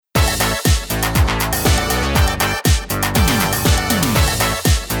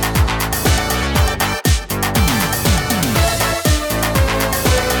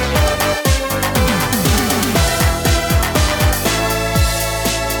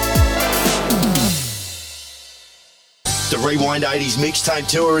The Rewind 80s Mixtape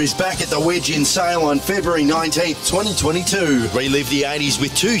Tour is back at the Wedge in Sale on February 19th, 2022. Relive the 80s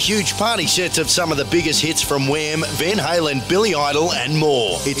with 2 huge party sets of some of the biggest hits from Wham, Van Halen, Billy Idol and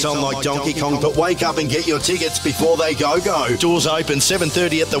more. It's on like Donkey Kong, but wake up and get your tickets before they go. Doors open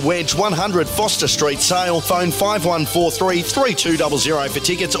 7:30 at the Wedge, 100 Foster Street, Sale. Phone 5143 3200 for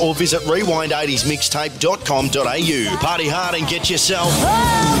tickets or visit rewind80smixtape.com.au. Party hard and get yourself...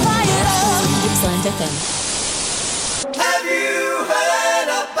 Have you heard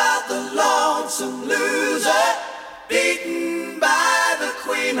about the lonesome loser, beaten by the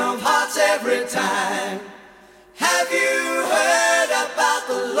Queen of Hearts every time? Have you heard about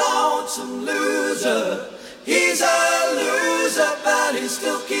the lonesome loser? He's a loser, but he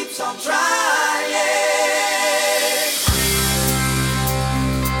still keeps on trying.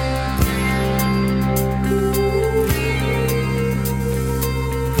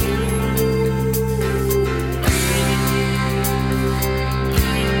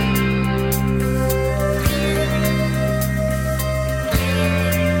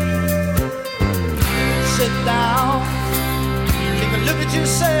 Sit down, take a look at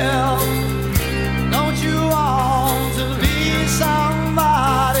yourself. Don't you want to be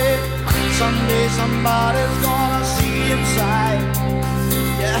somebody? Someday somebody's gonna see inside.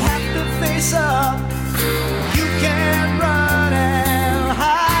 You have to face up. You can't run and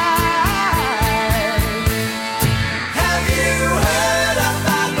hide. Have you heard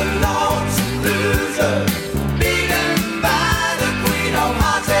about the lonesome loser, beaten by the Queen of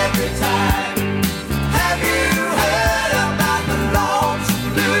Hearts every time?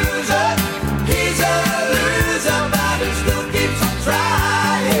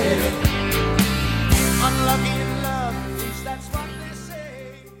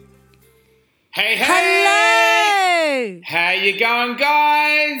 Hey, hey! Hello! How you going,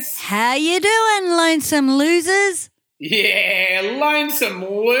 guys? How you doing, lonesome losers? Yeah, lonesome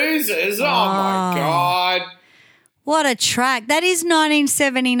losers. Oh, my God. What a track. That is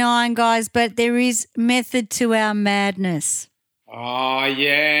 1979, guys, but there is method to our madness. Oh,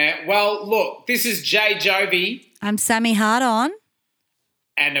 yeah. Well, look, this is Jay Jovi. I'm Sammy Hardon.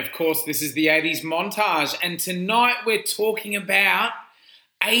 And, of course, this is the 80s montage. And tonight we're talking about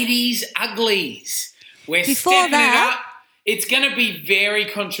 80s uglies. We're Before stepping that- it up. It's going to be very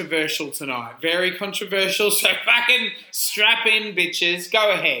controversial tonight. Very controversial. So fucking strap in, bitches.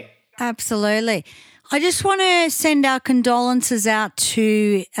 Go ahead. Absolutely. I just want to send our condolences out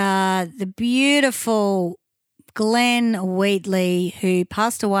to the beautiful Glenn Wheatley, who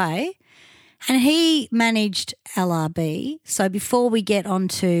passed away, and he managed LRB. So before we get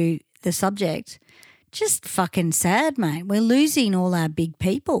onto the subject, just fucking sad, mate. We're losing all our big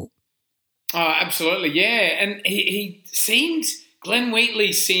people. Oh, absolutely, yeah. And he seemed, Glenn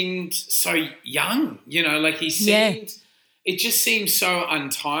Wheatley seemed so young, you know, like he seemed, it just seemed so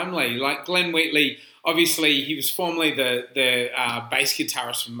untimely. Like Glenn Wheatley, obviously he was formerly the bass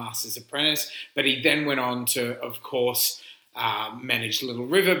guitarist from Master's Apprentice, but he then went on to, of course, manage Little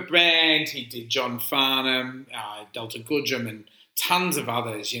River Band. He did John Farnham, Delta Goodrem and tons of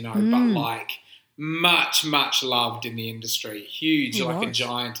others, you know, but like much loved in the industry. Huge, He like a was.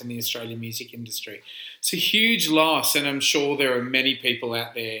 giant in the Australian music industry. It's a huge loss, and I'm sure there are many people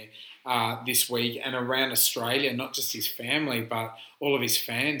out there this week and around Australia, not just his family, but all of his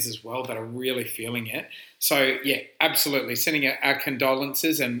fans as well that are really feeling it. So, yeah, absolutely. Sending our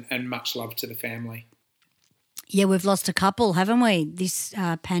condolences and much love to the family. Yeah, we've lost a couple, haven't we, this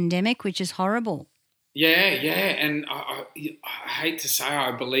pandemic, which is horrible. Yeah, and I hate to say,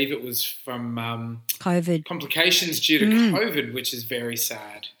 I believe it was from COVID. complications due to COVID, which is very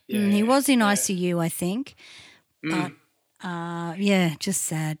sad. Yeah, He was in ICU, I think. But, yeah, just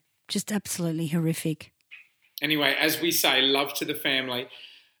sad. Just absolutely horrific. Anyway, as we say, love to the family.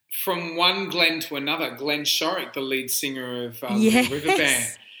 From one Glenn to another, Glenn Shorrock, the lead singer of Yes. the River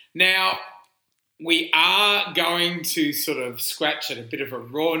Band. Now, we are going to sort of scratch at a bit of a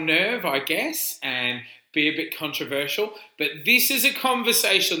raw nerve, I guess, and be a bit controversial. But this is a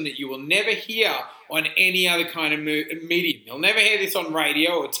conversation that you will never hear on any other kind of medium. You'll never hear this on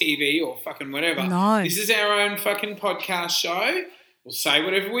radio or TV or fucking whatever. No. This is our own fucking podcast show. We'll say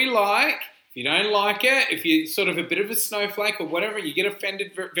whatever we like. If you don't like it, if you're sort of a bit of a snowflake or whatever, you get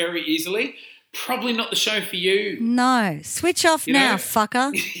offended very easily, probably not the show for you. No. Switch off You now, know?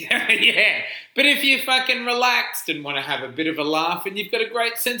 fucker. Yeah. But if you're fucking relaxed and want to have a bit of a laugh and you've got a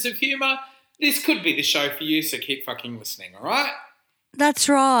great sense of humour, this could be the show for you, so keep fucking listening, all right? That's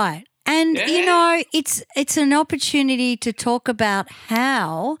right. And, Yeah. you know, it's an opportunity to talk about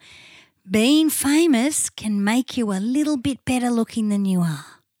how being famous can make you a little bit better looking than you are.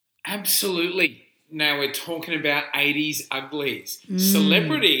 Absolutely. Now we're talking about 80s uglies.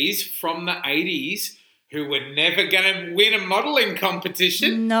 Celebrities from the 80s who were never going to win a modelling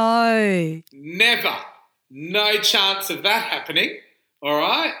competition. No. Never. No chance of that happening. All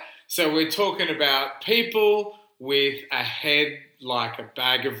right? So we're talking about people with a head like a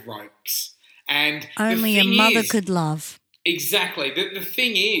bag of ropes. And only a mother could love. Exactly. The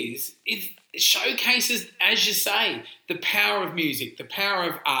thing is, it showcases, as you say, the power of music, the power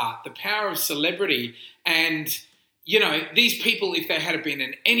of art, the power of celebrity. And, you know, these people, if they had been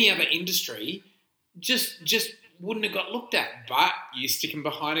in any other industry, just wouldn't have got looked at. But you stick them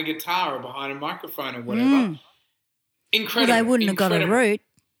behind a guitar or behind a microphone or whatever. Incredible. Well, they wouldn't have got a root,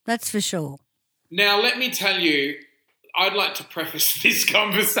 that's for sure. Now, let me tell you, I'd like to preface this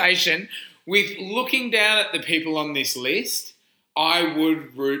conversation with looking down at the people on this list. I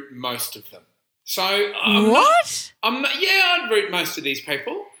would root most of them. So what? I'd root most of these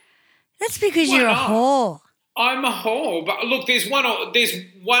people. That's because you're a whore. I'm a whore, but look, there's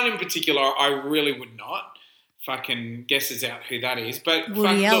one in particular I really would not. Fucking guesses out who that is, but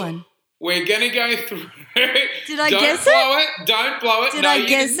Woody Allen. Look, we're gonna go through. Did I guess it? Don't blow it. Did I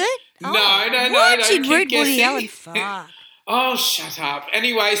guess it? No. Why'd you root Woody Allen? Fuck. Oh, shut up.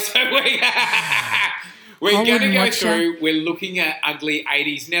 Anyway, so we're going to go through, we're looking at ugly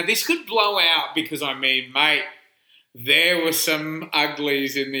 80s. Now, this could blow out because, I mean, mate, there were some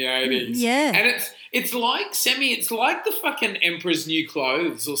uglies in the 80s. Yeah. And it's like, it's like the fucking Emperor's New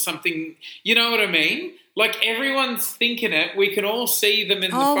Clothes or something. You know what I mean? Like, everyone's thinking it. We can all see them in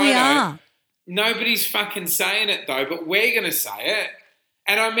the photo. We are. Nobody's fucking saying it, though, but we're going to say it.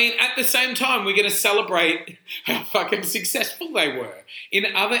 And I mean, at the same time, we're going to celebrate how fucking successful they were in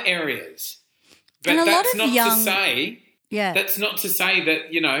other areas. But that's not to say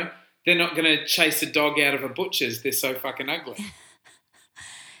that, you know, they're not going to chase a dog out of a butcher's. They're so fucking ugly.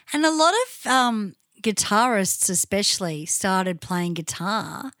 And a lot of guitarists especially started playing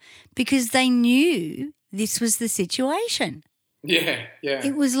guitar because they knew this was the situation. Yeah.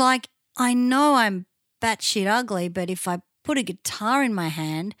 It was like, I know I'm batshit ugly, but if I put a guitar in my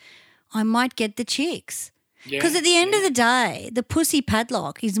hand, I might get the chicks. Because at the end of the day, the pussy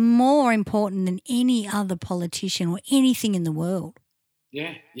padlock is more important than any other politician or anything in the world.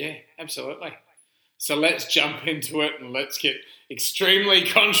 Yeah, absolutely. So let's jump into it and let's get extremely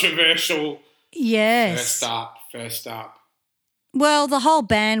controversial. Yes. First up. Well, the whole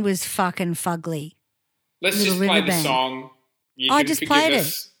band was fucking fugly. Let's just play the song. I just played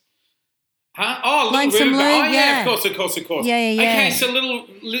it. Huh? Oh, Lonesome Little Lou, River Band. Oh, yeah. Of course. Yeah. Okay, so Little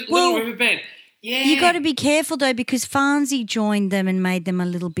River Band. Yeah. You got to be careful, though, because Farnsey joined them and made them a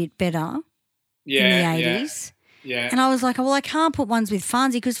little bit better in the 80s. Yeah. And I was like, well, I can't put ones with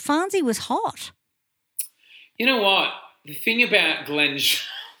Farnsey because Farnsey was hot. You know what? The thing about Glenn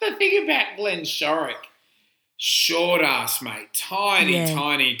Shorrock, short ass, mate,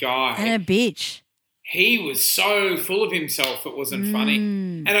 tiny guy. And a bitch. He was so full of himself it wasn't funny.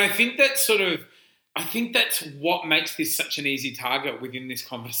 And I think that's what makes this such an easy target within this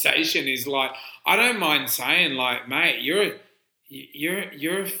conversation is like, I don't mind saying like, mate, you're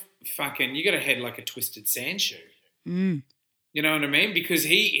fucking, you got a head like a twisted sand shoe. You know what I mean? Because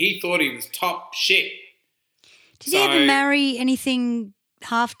he thought he was top shit. Did he ever marry anything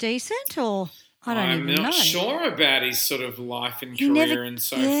half decent or? I'm not sure about his sort of life and career and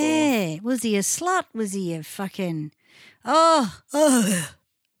so forth. Yeah. Was he a slut? Was he a fucking... Oh.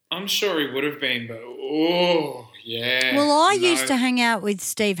 I'm sure he would have been, but yeah. Well, I used to hang out with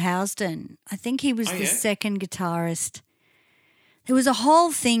Steve Housden. I think he was the second guitarist. There was a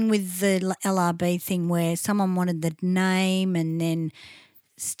whole thing with the LRB thing where someone wanted the name and then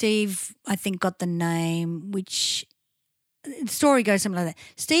Steve, I think, got the name, which... The story goes something like that.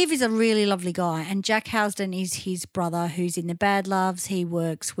 Steve is a really lovely guy and Jack Housden is his brother who's in the Bad Loves. He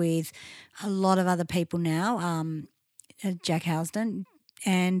works with a lot of other people now, Jack Housden.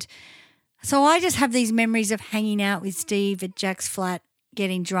 And so I just have these memories of hanging out with Steve at Jack's flat,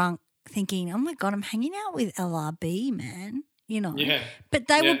 getting drunk, thinking, oh, my God, I'm hanging out with LRB, man, you know. Yeah. But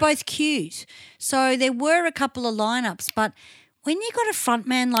they were both cute. So there were a couple of lineups. But when you got a front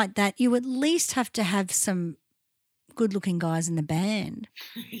man like that, you at least have to have some good-looking guys in the band.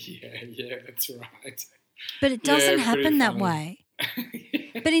 Yeah, that's right. But it doesn't happen that way.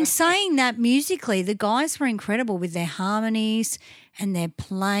 But in saying that, musically, the guys were incredible with their harmonies and their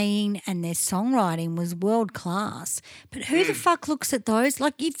playing and their songwriting was world class. But who the fuck looks at those?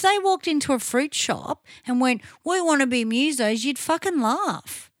 Like if they walked into a fruit shop and went, we want to be musos, you'd fucking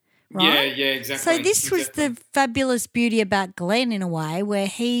laugh. Right? Yeah, exactly. So this was the fabulous beauty about Glenn in a way where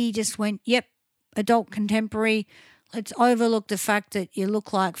he just went, yep, adult contemporary, Let's overlook the fact that you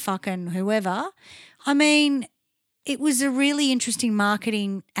look like fucking whoever. I mean, it was a really interesting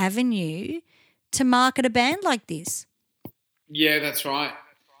marketing avenue to market a band like this. Yeah, that's right.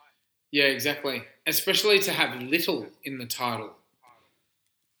 Yeah, exactly. Especially to have Little in the title.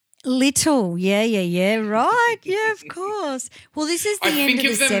 Little, yeah, right, yeah, of course. Well, this is the end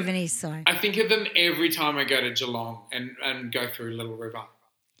of the 70s, so. I think of them every time I go to Geelong and go through Little River.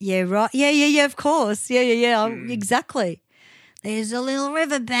 Yeah, right. Yeah, of course. Yeah. Exactly. There's a Little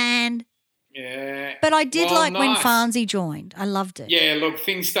River band. Yeah. But I did when Farnsey joined. I loved it. Yeah, look,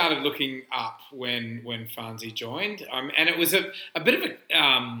 things started looking up when Farnsey joined. And it was a bit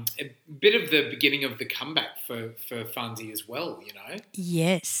of the beginning of the comeback for Farnsey as well, you know?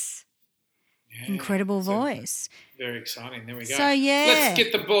 Yes. Yeah, incredible voice. Very exciting. There we go. So, yeah. Let's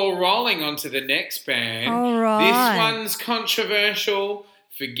get the ball rolling onto the next band. All right. This one's controversial.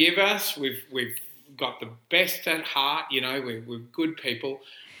 Forgive us. We've got the best at heart, you know. We're good people.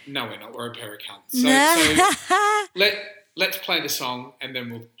 No, we're not. We're a pair of cunts. So let's play the song and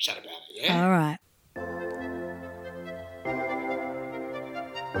then we'll chat about it, yeah? All right.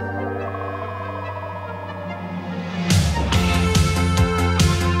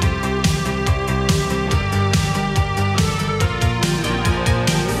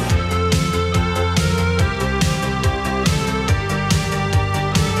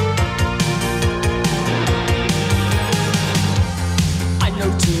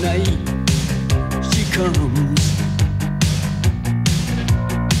 She comes.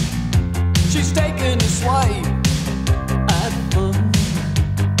 She's taking a swipe at fun.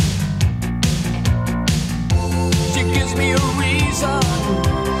 She gives me a reason,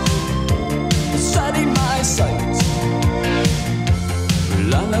 setting my sights.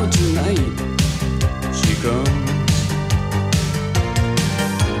 Well, I know tonight she comes.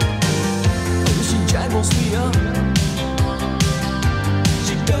 Oh, she jangles me up.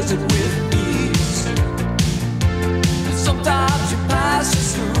 Does it with ease. Sometimes she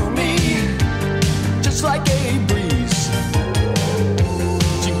passes through me just like a breeze.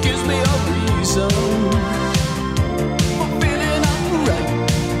 She gives me a reason for feeling alright.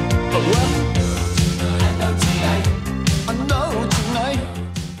 Oh well, I know tonight.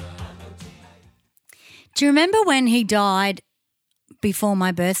 Do you remember when he died before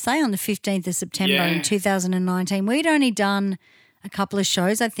my birthday on the 15th of September in 2019? We'd only done a couple of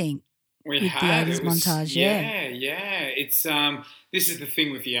shows, I think, with the 80s montage. Yeah. It's this is the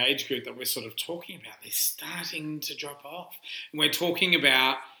thing with the age group that we're sort of talking about. They're starting to drop off. And we're talking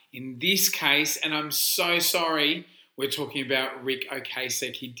about, in this case, and I'm so sorry, we're talking about Ric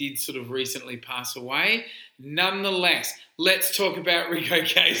Ocasek. He did sort of recently pass away. Nonetheless, let's talk about Ric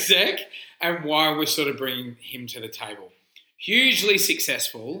Ocasek and why we're sort of bringing him to the table. Hugely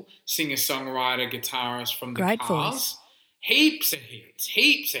successful singer-songwriter, guitarist from the Great Cars. Voice. Heaps of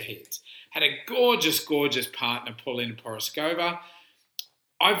hits. Had a gorgeous partner, Paulina Poroskova.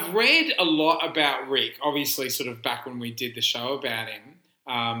 I've read a lot about Ric, obviously sort of back when we did the show about him,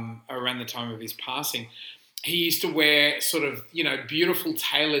 around the time of his passing. He used to wear sort of, you know, beautiful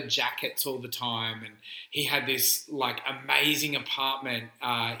tailored jackets all the time, and he had this like amazing apartment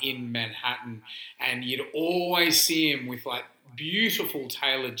in Manhattan, and you'd always see him with like beautiful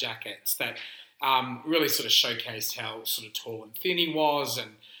tailored jackets that really sort of showcased how sort of tall and thin he was,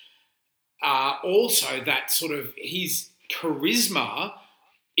 and also that sort of his charisma.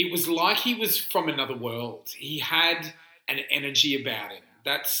 It was like he was from another world. He had an energy about him.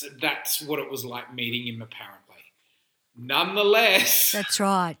 That's what it was like meeting him, apparently. Nonetheless... That's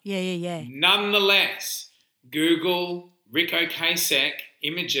right. Yeah. Nonetheless, Google Ric Ocasek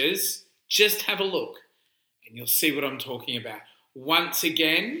images. Just have a look and you'll see what I'm talking about. Once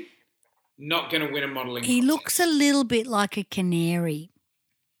again, not going to win a modelling contest. He looks a little bit like a canary.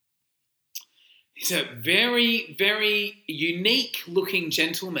 He's a very, very unique-looking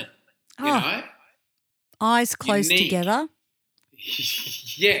gentleman, you know? Eyes close together.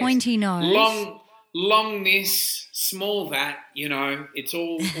 Yes. Pointy nose. Long this, small that, you know. It's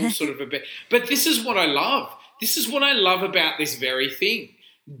all sort of a bit... But this is what I love. This is what I love about this very thing.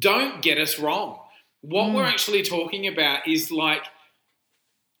 Don't get us wrong. What we're actually talking about is like,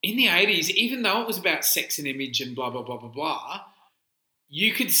 in the 80s, even though it was about sex and image and blah, blah, blah, blah, blah,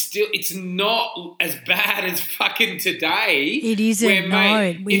 you could still, it's not as bad as fucking today. It isn't, where,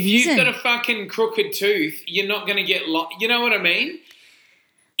 mate, no. If you've got a fucking crooked tooth, you're not going to get, you know what I mean?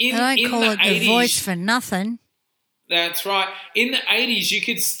 I don't call it the 80s, Voice for nothing. That's right. In the 80s, you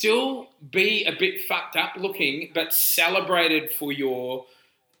could still be a bit fucked up looking, but celebrated for your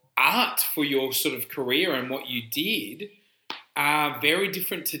art, for your sort of career and what you did. Very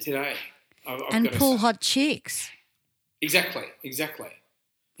different to today. I've and got to pull say. hot chicks. Exactly.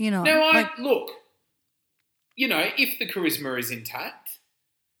 You know, Now, look, if the charisma is intact,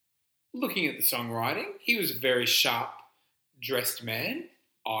 looking at the songwriting, he was a very sharp-dressed man.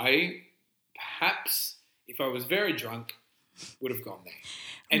 I, perhaps, if I was very drunk, would have gone there.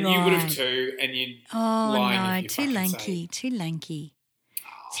 And you would have too, and you'd lie if you too fucking lanky, say, too lanky.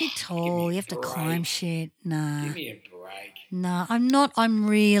 Too give tall. me You a have to break. climb shit. Nah. Give me a break. No, I'm not. I'm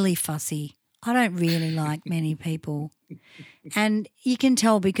really fussy. I don't really like many people. And you can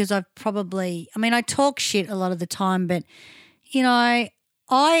tell because I talk shit a lot of the time, but,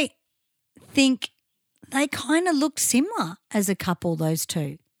 I think they kind of look similar as a couple, those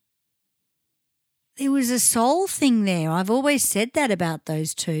two. There was a soul thing there. I've always said that about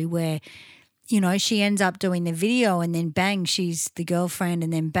those two where, she ends up doing the video and then bang, she's the girlfriend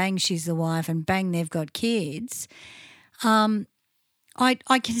and then bang, she's the wife and bang, they've got kids.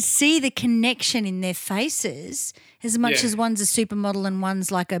 I can see the connection in their faces as much as one's a supermodel and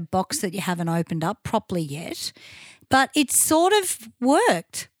one's like a box that you haven't opened up properly yet. But it sort of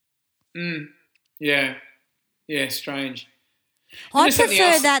worked. Yeah. Yeah, strange. I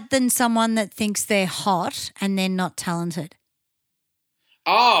prefer that than someone that thinks they're hot and they're not talented.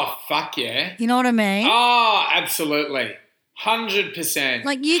 Oh, fuck yeah. You know what I mean? Oh, absolutely. 100%.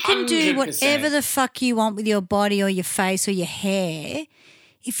 Like you can do whatever the fuck you want with your body or your face or your hair.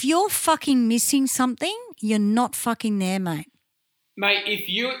 If you're fucking missing something, you're not fucking there, mate. Mate, if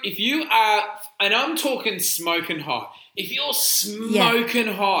you are, and I'm talking smoking hot, if you're smoking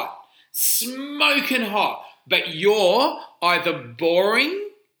hot, but you're either boring,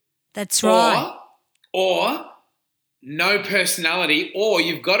 that's right, or no personality, or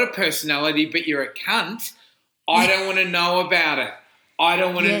you've got a personality but you're a cunt, I don't want to know about it. I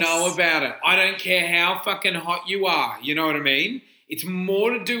don't want to know about it. I don't care how fucking hot you are. You know what I mean? It's more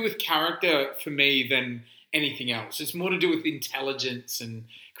to do with character for me than anything else. It's more to do with intelligence and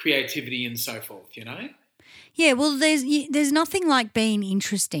creativity and so forth, Yeah, well, there's nothing like being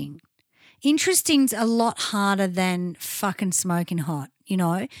interesting. Interesting's a lot harder than fucking smoking hot,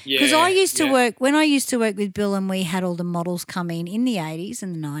 Because I used to work, when I used to work with Bill and we had all the models come in the 80s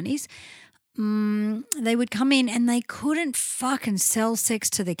and the 90s, they would come in and they couldn't fucking sell sex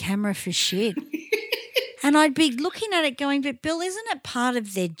to the camera for shit. And I'd be looking at it going, but Bill, isn't it part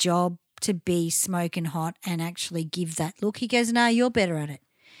of their job to be smoking hot and actually give that look? He goes, no, you're better at it.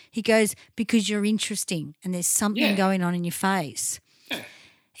 He goes, because you're interesting and there's something going on in your face. Yeah.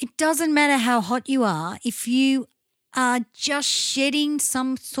 It doesn't matter how hot you are. If you are just shedding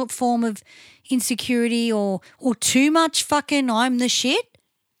some form of insecurity or too much fucking I'm the shit,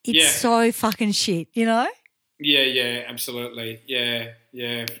 it's so fucking shit, Yeah, absolutely.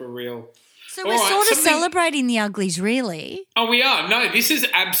 Yeah, for real. So we're sort of celebrating the uglies, really. Oh, we are. No, this is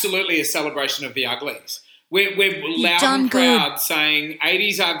absolutely a celebration of the uglies. We're loud and proud saying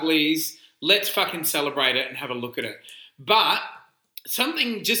 80s uglies, let's fucking celebrate it and have a look at it. But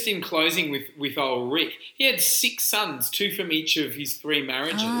something just in closing with old Rick, he had 6 sons, 2 from each of his 3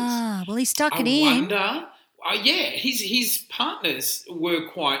 marriages. Ah, well, he stuck it in. I wonder, his partners were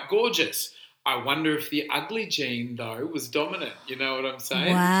quite gorgeous. I wonder if the ugly gene, though, was dominant. You know what I'm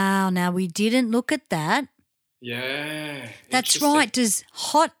saying? Wow. Now, we didn't look at that. Yeah. That's right.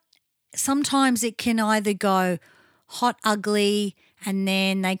 Sometimes it can either go hot, ugly, and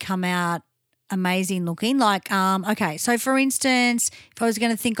then they come out amazing looking. Like, okay, so for instance, if I was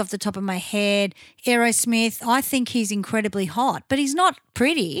going to think off the top of my head, Aerosmith, I think he's incredibly hot, but he's not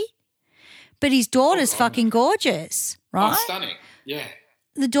pretty. But his daughter's fucking gorgeous, right? Oh, stunning. Yeah.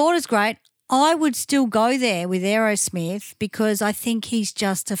 The daughter's great. I would still go there with Aerosmith because I think he's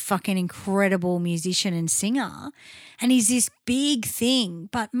just a fucking incredible musician and singer. And he's this big thing.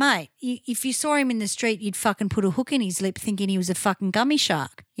 But, mate, if you saw him in the street, you'd fucking put a hook in his lip thinking he was a fucking gummy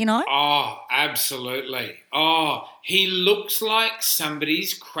shark, Oh, absolutely. Oh, he looks like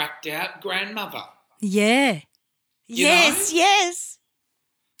somebody's cracked out grandmother. Yeah. Yes.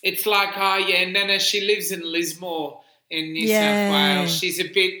 It's like, Nana, she lives in Lismore in New South Wales.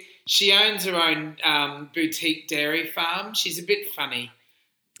 She owns her own boutique dairy farm. She's a bit funny.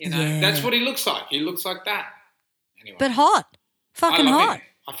 That's what he looks like. He looks like that. Anyway. But hot. Fucking hot. Him.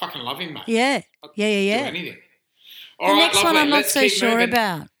 I fucking love him, mate. Yeah. Do anything. The next one I'm not so sure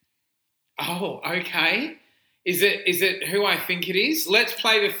about. Oh, okay. Is it who I think it is? Let's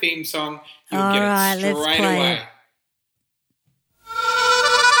play the theme song. You'll All get right, it let's straight play away. it.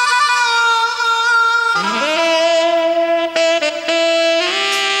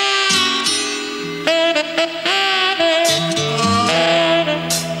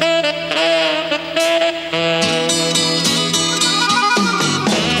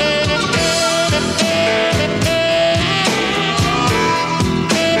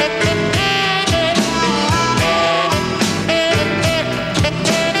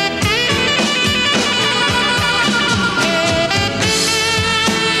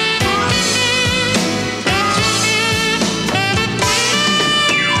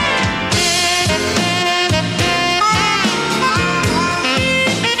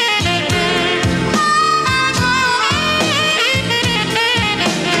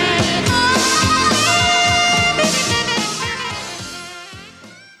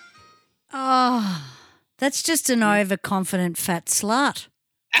 That's just an overconfident fat slut.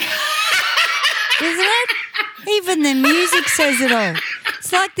 Isn't it? Even the music says it all.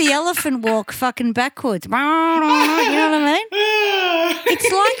 It's like the elephant walk fucking backwards. You know what I mean? It's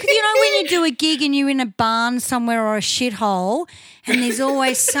like, when you do a gig and you're in a barn somewhere or a shithole and there's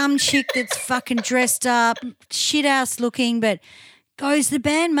always some chick that's fucking dressed up, shit-house looking, but goes the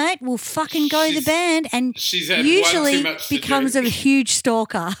band, mate. Will fucking go the band and she's had usually one too much to becomes do. a huge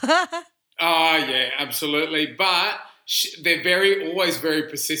stalker. Oh, yeah, absolutely. But they're always very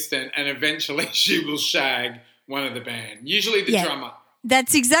persistent, and eventually she will shag one of the band, usually the drummer.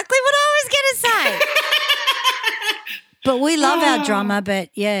 That's exactly what I was going to say. But we love our drummer,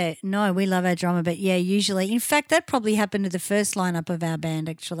 we love our drummer, but usually. In fact, that probably happened to the first lineup of our band,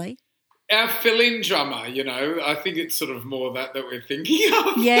 actually. Our fill-in drummer, I think it's sort of more that we're thinking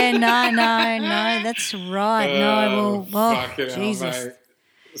of. Yeah, no, that's right. Jesus. Hell, mate.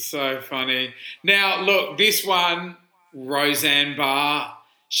 So funny. Now, look, this one, Roseanne Barr,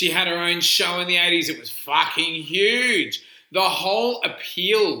 she had her own show in the 80s. It was fucking huge. The whole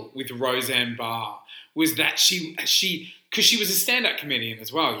appeal with Roseanne Barr was that she because she was a stand-up comedian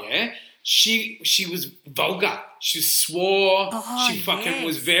as well, yeah? She was vulgar. She swore. She fucking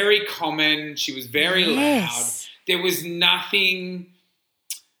was very common. She was very loud. There was nothing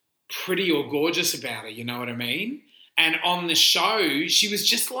pretty or gorgeous about her, you know what I mean? And on the show, she was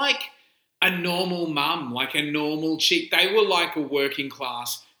just like a normal mum, like a normal chick. They were like a working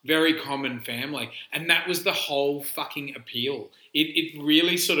class, very common family. And that was the whole fucking appeal. It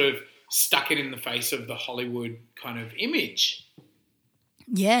really sort of stuck it in the face of the Hollywood kind of image.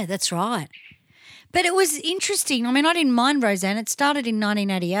 Yeah, that's right. But it was interesting. I mean, I didn't mind Roseanne. It started in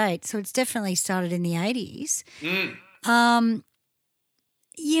 1988, so it's definitely started in the 80s.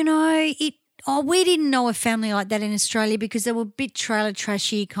 We didn't know a family like that in Australia because they were a bit trailer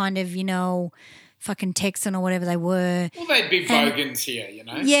trashy, kind of, fucking Texan or whatever they were. Well, they'd be bogans here,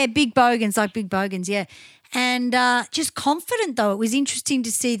 Yeah, big bogans, like big bogans, yeah. And just confident, though. It was interesting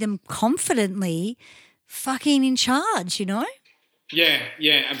to see them confidently fucking in charge, Yeah,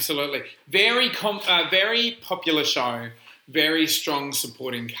 absolutely. Very popular show, very strong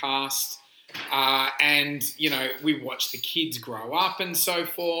supporting cast. And, we watched the kids grow up and so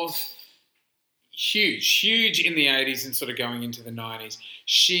forth. Huge in the 80s and sort of going into the 90s.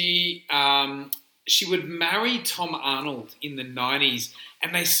 She would marry Tom Arnold in the 90s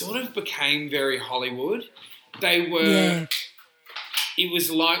and they sort of became very Hollywood. They were, It was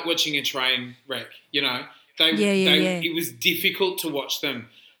like watching a train wreck, It was difficult to watch them.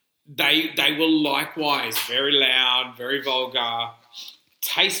 They were likewise very loud, very vulgar,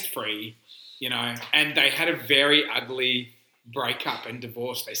 taste-free, and they had a very ugly breakup and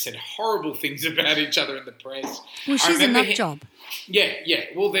divorce. They said horrible things about each other in the press. Well, she's a nut job. Yeah.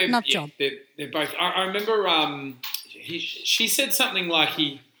 Well, they're nut job. They're both. I remember. She said something like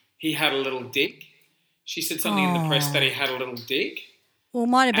he had a little dick. She said something in the press that he had a little dick. Well, it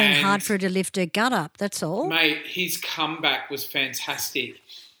might have been hard for her to lift her gut up. That's all. Mate, his comeback was fantastic.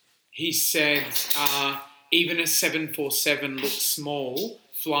 He said, "Even a 747 looks small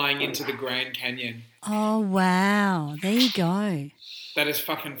flying into the Grand Canyon." Oh, wow. There you go. That is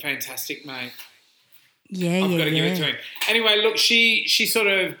fucking fantastic, mate. Yeah, I've got to give it to him. Anyway, look, she sort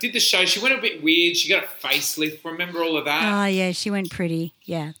of did the show. She went a bit weird. She got a facelift. Remember all of that? Oh, yeah, she went pretty.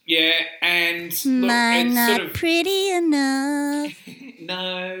 Yeah. Yeah, and look, Mine not sort of pretty enough.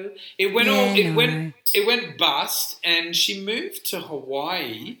 No, it went bust, and she moved to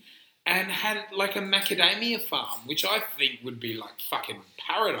Hawaii and had like a macadamia farm, which I think would be like fucking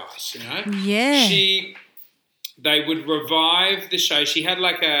paradise, Yeah. They would revive the show. She had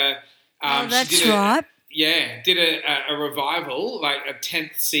like a. That's right. Did a revival, like a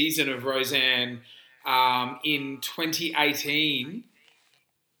 10th season of Roseanne in 2018.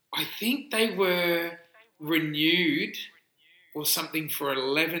 I think they were renewed or something for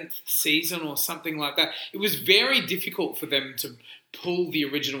 11th season or something like that. It was very difficult for them to pull the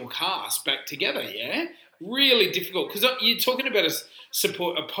original cast back together, yeah? Really difficult because you're talking about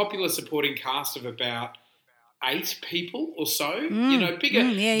a popular supporting cast of about 8 people or so,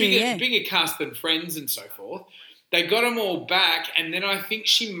 bigger cast than Friends and so forth. They got them all back, and then I think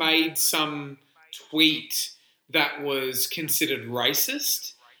she made some tweet that was considered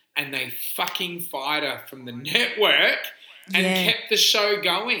racist, and they fucking fired her from the network and kept the show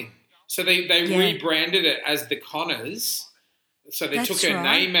going. So they rebranded it as The Connors. So they took her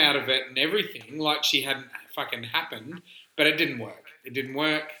name out of it and everything, like she hadn't fucking happened, but it didn't work. It didn't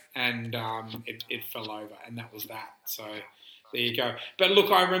work. And it fell over, and that was that. So there you go. But look,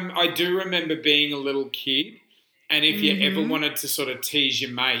 I do remember being a little kid, and if you ever wanted to sort of tease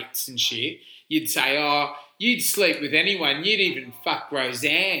your mates and shit, you'd say, oh, you'd sleep with anyone. You'd even fuck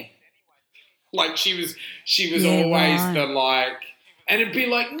Roseanne. Like she was always right. the like, and it'd be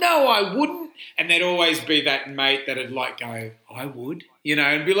like, no, I wouldn't. And there'd always be that mate that'd like go, I would,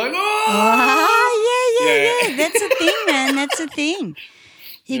 and be like, oh, yeah. That's a thing, man. That's a thing.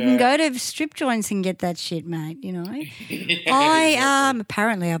 You can go to strip joints and get that shit, mate, I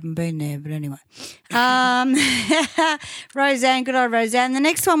apparently haven't been there, but anyway. Roseanne, good old Roseanne. The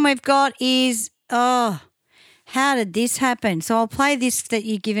next one we've got is, how did this happen? So I'll play this that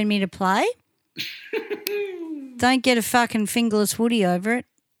you've given me to play. Don't get a fucking fingerless Woody over it.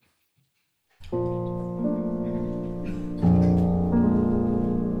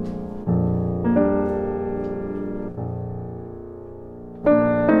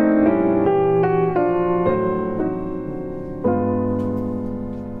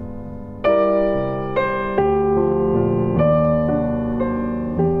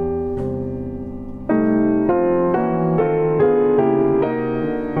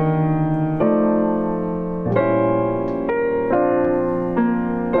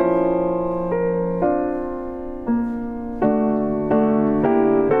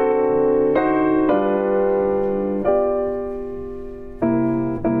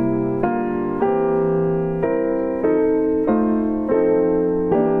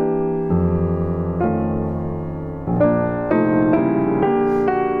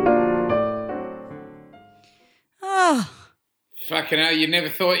 Fucking hell, you never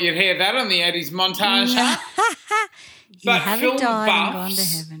thought you'd hear that on the 80s montage, huh? You haven't died and gone to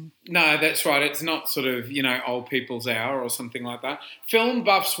heaven. No, that's right. It's not sort of, old people's hour or something like that. Film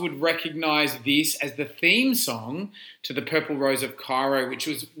buffs would recognise this as the theme song to The Purple Rose of Cairo, which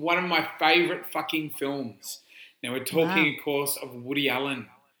was one of my favourite fucking films. Now, we're talking, of course, of Woody Allen.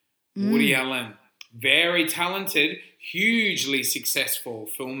 Woody Allen, very talented, hugely successful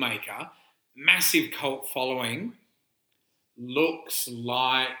filmmaker, massive cult following. Looks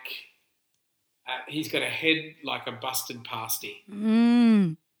like he's got a head like a busted pasty.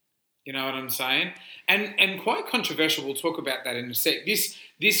 You know what I'm saying? And quite controversial. We'll talk about that in a sec.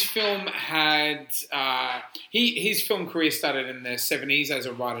 This film had his film career started in the 70s as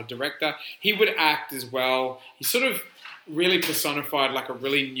a writer-director. He would act as well. He sort of really personified like a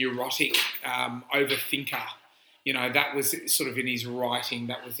really neurotic overthinker. That was sort of in his writing,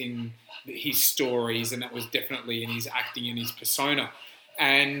 that was in his stories, and that was definitely in his acting and his persona.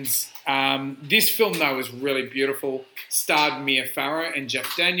 And this film, though, was really beautiful. Starred Mia Farrow and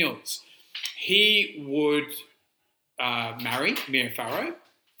Jeff Daniels. He would marry Mia Farrow,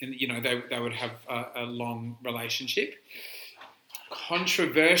 and they would have a long relationship.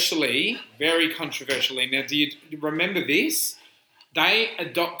 Controversially, very controversially. Now, do you remember this? They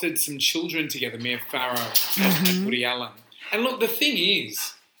adopted some children together, Mia Farrow and Woody Allen. And look, the thing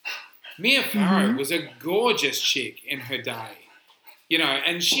is, Mia Farrow was a gorgeous chick in her day,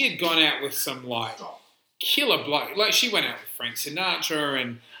 and she had gone out with some like killer bloke. Like she went out with Frank Sinatra,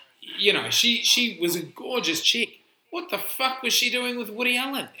 and she was a gorgeous chick. What the fuck was she doing with Woody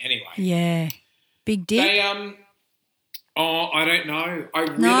Allen anyway? Yeah, big dick. They I don't know. I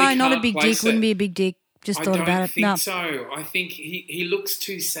really no, not a can't big place dick. it. Wouldn't be a big dick. Just thought about it. I don't think so. I think he looks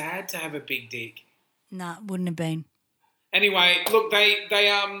too sad to have a big dick. No, wouldn't have been. Anyway, look, they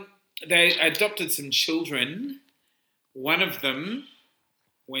adopted some children. One of them,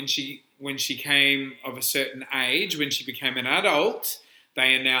 when she came of a certain age, when she became an adult,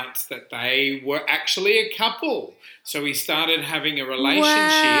 they announced that they were actually a couple. So he started having a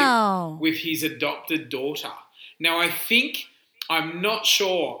relationship with his adopted daughter. Now, I'm not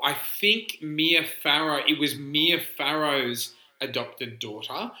sure. I think it was Mia Farrow's adopted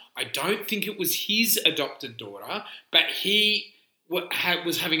daughter. I don't think it was his adopted daughter, but he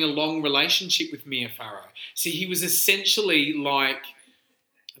was having a long relationship with Mia Farrow. So he was essentially like,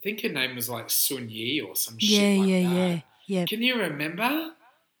 I think her name was like Sun Yi or some shit like that. Yeah. Can you remember?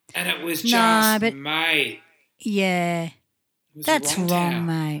 And it was just, mate. Yeah. That's wrong,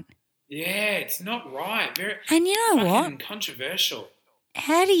 mate. Yeah, it's not right. Very, and you know what? Controversial.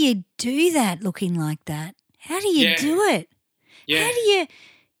 How do you do that looking like that? How do you do it? Yeah. How do you,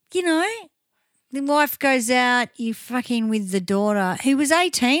 the wife goes out, you fucking with the daughter, who was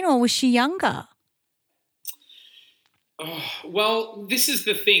 18 or was she younger? Oh, well, this is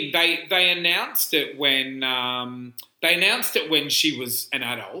the thing. They announced it when she was an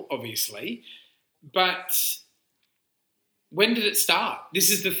adult, obviously, but when did it start? This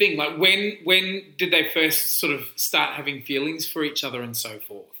is the thing. Like, when did they first sort of start having feelings for each other and so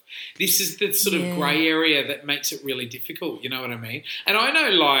forth? This is the sort of grey area that makes it really difficult. You know what I mean? And I know,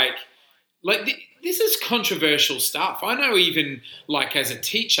 this is controversial stuff. I know even like as a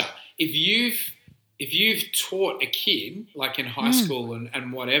teacher, if you've taught a kid like in high school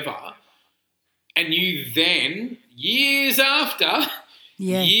and whatever, and you then years after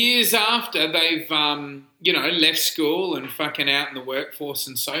they've left school and fucking out in the workforce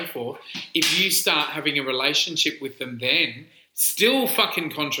and so forth, if you start having a relationship with them then, still fucking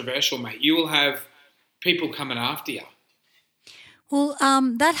controversial, mate. You will have people coming after you. Well,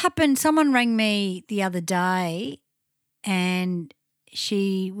 that happened. Someone rang me the other day and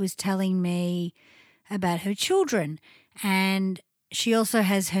she was telling me about her children, and she also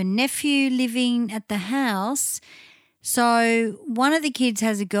has her nephew living at the house. So one of the kids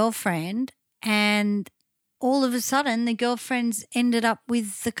has a girlfriend, and all of a sudden the girlfriend's ended up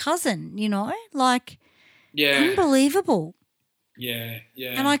with the cousin, unbelievable. Yeah.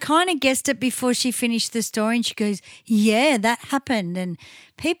 And I kind of guessed it before she finished the story, and she goes, yeah, that happened. And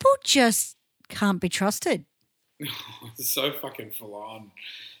people just can't be trusted. It's so fucking full on.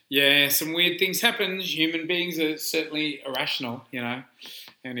 Yeah, some weird things happen. Human beings are certainly irrational,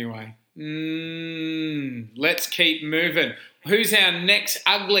 Anyway, let's keep moving. Who's our next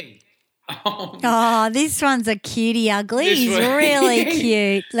ugly? Oh, this one's a cutie ugly. He's really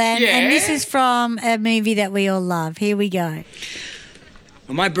cute, Len. Yeah. And this is from a movie that we all love. Here we go.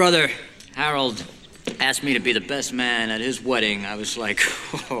 When my brother, Harold, asked me to be the best man at his wedding, I was like,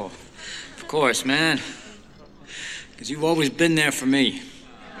 oh, of course, man. Because you've always been there for me.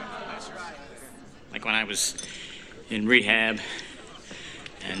 Like when I was in rehab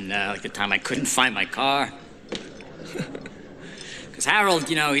and like the time I couldn't find my car. Because Harold,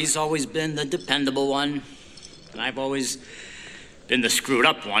 he's always been the dependable one. And I've always been the screwed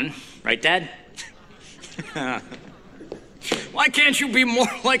up one. Right, Dad? Why can't you be more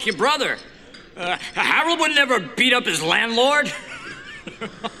like your brother? Harold would never beat up his landlord.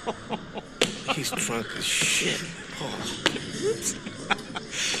 He's drunk as shit.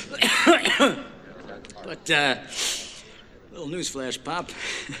 But, little newsflash, Pop.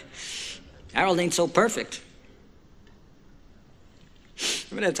 Harold ain't so perfect.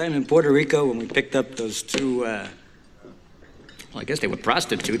 Remember that time in Puerto Rico when we picked up those two, well, I guess they were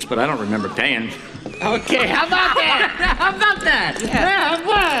prostitutes, but I don't remember paying. Okay, how about that? How about that? Yeah,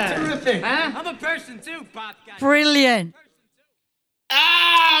 what? Terrific. Huh? I'm a person too, Pop. Brilliant.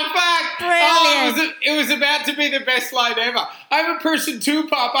 Fuck! Brilliant. It was about to be the best line ever. I'm a person too,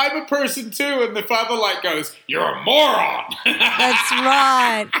 Pop. I'm a person too. And the father goes, you're a moron. That's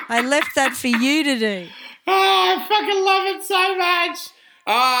right. I left that for you to do. Oh, I fucking love it so much.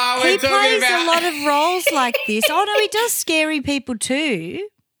 Oh, He plays a lot of roles like this. Oh, no, he does scary people too.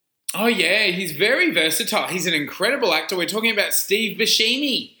 Oh, yeah. He's very versatile. He's an incredible actor. We're talking about Steve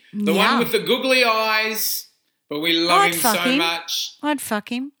Buscemi, the one with the googly eyes. But we love him so much. I'd fuck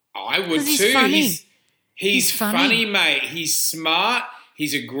him. I would he's too. Funny. He's funny, mate. He's smart.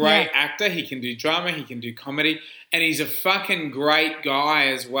 He's a great actor. He can do drama. He can do comedy. And he's a fucking great guy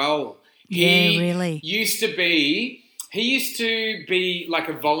as well. He used to be like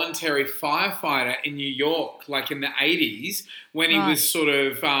a voluntary firefighter in New York, like in the 80s, when he was sort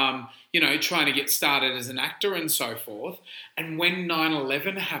of, trying to get started as an actor and so forth. And when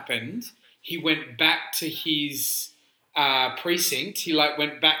 9/11 happened, he went back to his precinct. He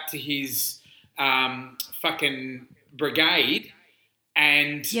went back to his fucking brigade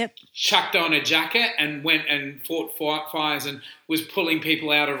and chucked on a jacket and went and fought fires and was pulling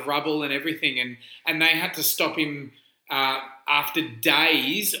people out of rubble and everything. And they had to stop him after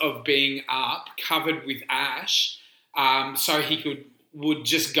days of being up, covered with ash, so he would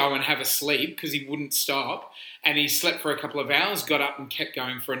just go and have a sleep because he wouldn't stop. And he slept for a couple of hours, got up and kept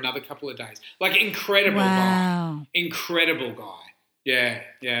going for another couple of days. Incredible guy. Incredible guy.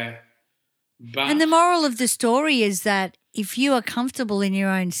 Yeah. But, and the moral of the story is that if you are comfortable in your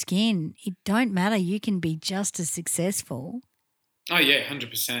own skin, it don't matter. You can be just as successful. Oh, yeah,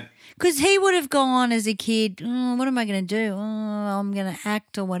 100%. Because he would have gone as a kid, what am I going to do? I'm going to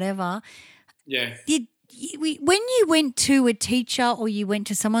act or whatever. Yeah. When you went to a teacher or you went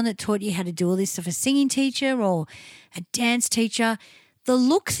to someone that taught you how to do all this stuff, a singing teacher or a dance teacher, the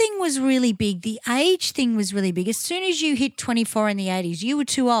look thing was really big. The age thing was really big. As soon as you hit 24 in the 80s, you were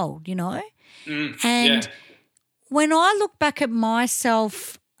too old, And when I look back at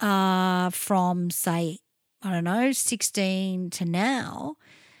myself from, say, 16 to now,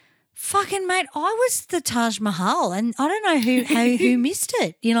 fucking mate, I was the Taj Mahal, and I don't know who missed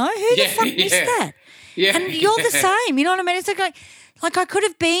it, Who the fuck missed that? Yeah. And you're the same, you know what I mean? It's like I could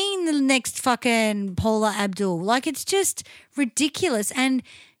have been the next fucking Paula Abdul. It's just ridiculous. And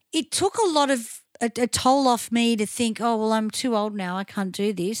it took a lot of a toll off me to think, oh, well, I'm too old now. I can't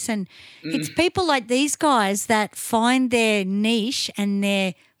do this. And it's people like these guys that find their niche and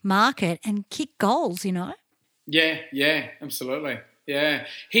their market and kick goals, you know? Yeah, absolutely. Yeah.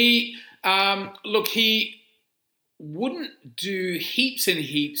 He, he wouldn't do heaps and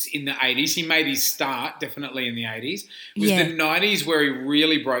heaps in the 80s. He made his start definitely in the 80s. It was the 90s where he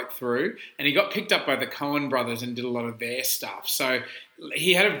really broke through, and he got picked up by the Coen brothers and did a lot of their stuff. So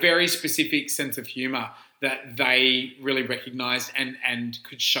he had a very specific sense of humour that they really recognised and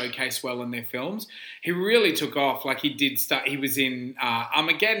could showcase well in their films. He really took off. Like he was in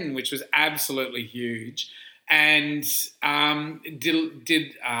Armageddon, which was absolutely huge, and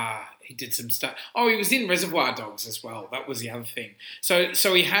he did some stuff. Oh, he was in Reservoir Dogs as well. That was the other thing. So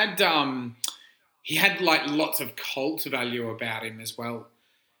he had like lots of cult value about him as well.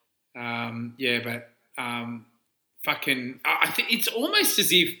 I think it's almost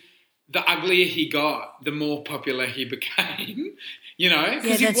as if the uglier he got, the more popular he became. You know,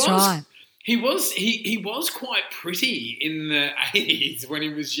 yeah, that's right. He was quite pretty in the 80s when he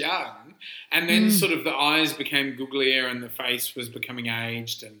was young, and then sort of the eyes became googlier and the face was becoming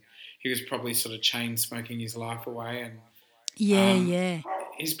aged, and he was probably sort of chain smoking his life away, and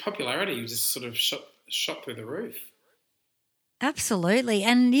his popularity just sort of shot through the roof. Absolutely,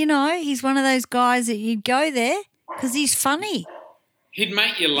 and you know he's one of those guys that you'd go there because he's funny. He'd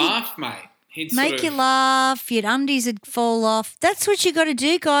make you laugh, mate. He'd make you laugh. Your undies would fall off. That's what you got to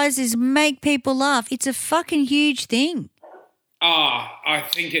do, guys, is make people laugh. It's a fucking huge thing. I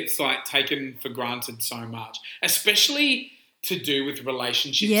think it's like taken for granted so much, especially to do with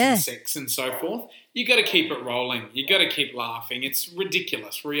relationships and sex and so forth. You got to keep it rolling. You got to keep laughing. It's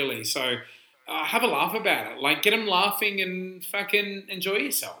ridiculous, really. So have a laugh about it. Like, get them laughing and fucking enjoy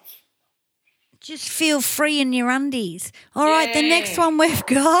yourself. Just feel free in your undies. All right, the next one we've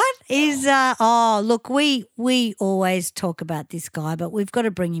got is, look, we always talk about this guy, but we've got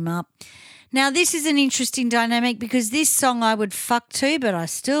to bring him up. Now, this is an interesting dynamic because this song I would fuck to, but I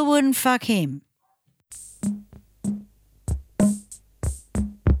still wouldn't fuck him.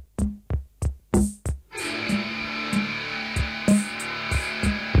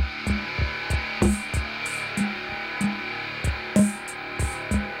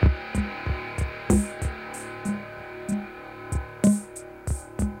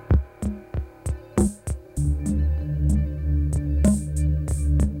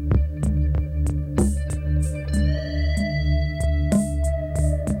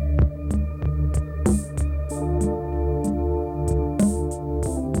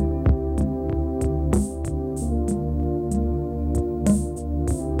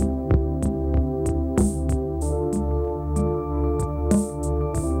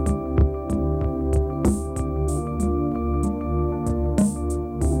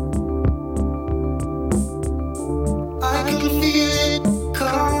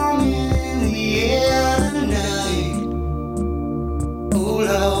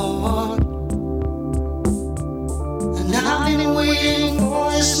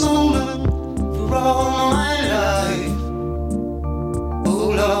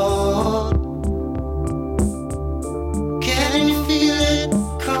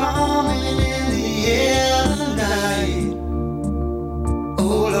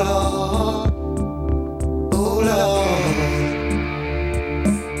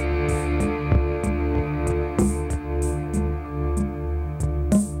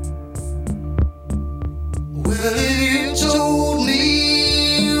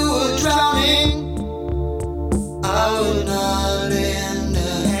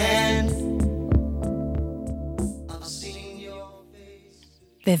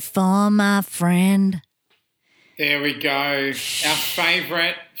 Before my friend. There we go. Our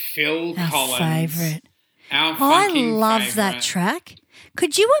favourite Phil Collins. Favourite. Our fucking I love favourite. that track.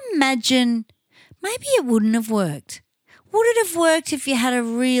 Could you imagine? Maybe it wouldn't have worked. Would it have worked if you had a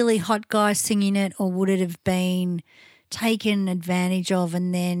really hot guy singing it, or would it have been taken advantage of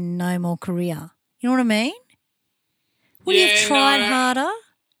and then no more career? You know what I mean? Would you have tried harder?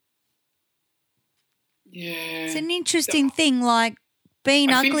 Yeah. It's an interesting thing, like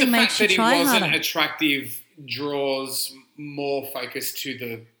being ugly makes you try harder. The fact that he wasn't attractive draws more focus to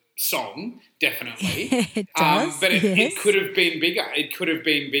the song, definitely. It does, but it could have been bigger. It could have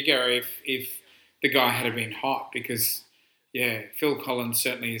been bigger if the guy had been hot because, Phil Collins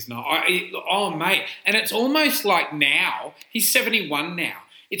certainly is not. Mate. And it's almost like now, he's 71 now.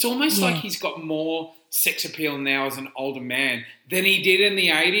 It's almost like he's got more sex appeal now as an older man than he did in the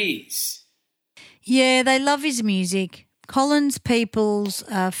 80s. Yeah, they love his music. Collins peoples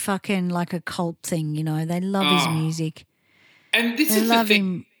are fucking like a cult thing, you know. They love his music. And this they is love the thing.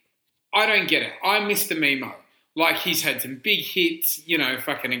 him. I don't get it. I miss the Mimo. Like, he's had some big hits, you know,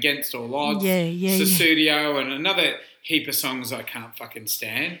 fucking Against All Odds, Susudio, and another heap of songs I can't fucking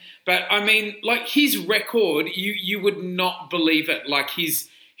stand. But, I mean, like, his record, you would not believe it. Like, his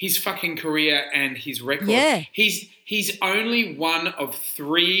fucking career and his record. Yeah. He's only one of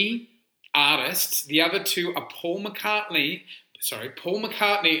 3 artists. The other 2 are Paul McCartney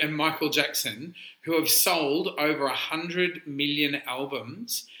and Michael Jackson, who have sold over 100 million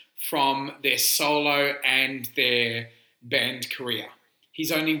albums from their solo and their band career.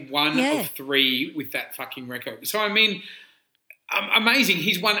 He's only one of 3 with that fucking record. So, I mean, amazing.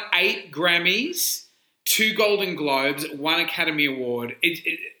 He's won 8 Grammys, 2 Golden Globes, 1 Academy Award.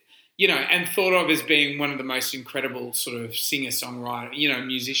 You know, and thought of as being one of the most incredible sort of singer-songwriter, you know,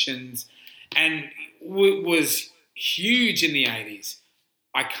 musicians, and was huge in the 80s.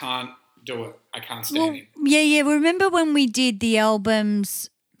 I can't do it. I can't stand him. Yeah. Remember when we did the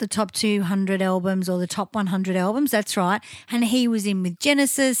albums, the top 200 albums or the top 100 albums? That's right. And he was in with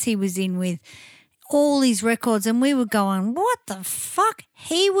Genesis. He was in with all these records, and we were going, what the fuck?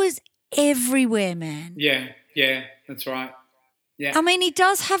 He was everywhere, man. Yeah, that's right. Yeah. I mean, he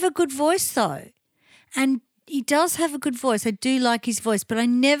does have a good voice though. And he does have a good voice. I do like his voice, but I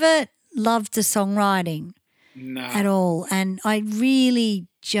never loved the songwriting at all. And I really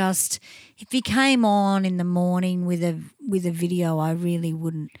just, if he came on in the morning with a video, I really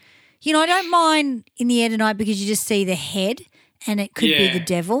wouldn't. You know, I don't mind in the air tonight because you just see the head and it could be the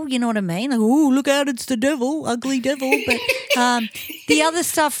devil, you know what I mean? Like, oh, look out, it's the devil, ugly devil. But the other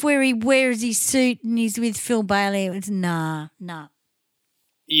stuff where he wears his suit and he's with Phil Bailey, it's nah.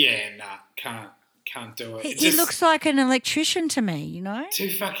 Yeah, can't do it. He looks like an electrician to me, you know?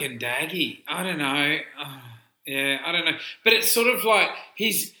 Too fucking daggy. I don't know. I don't know. But it's sort of like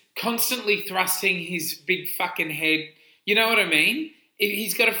he's constantly thrusting his big fucking head. You know what I mean?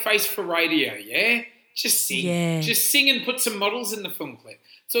 He's got a face for radio, yeah? Just sing. Yeah. Just sing and put some models in the film clip.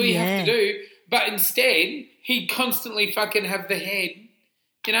 That's all you have to do. But instead, he'd constantly fucking have the head,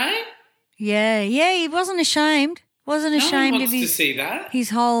 you know? Yeah, he wasn't ashamed. Wasn't ashamed of his, to see that.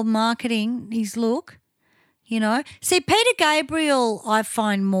 His whole marketing, his look, you know. See, Peter Gabriel I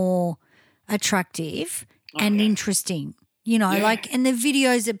find more attractive and interesting, you know, like, and the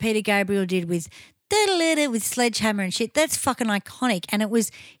videos that Peter Gabriel did with Sledgehammer and shit, that's fucking iconic. And it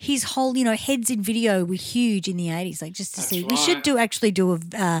was his whole, you know, heads in video were huge in the 80s, like just to see. Right. We should actually do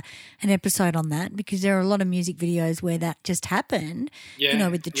an episode on that because there are a lot of music videos where that just happened, you know,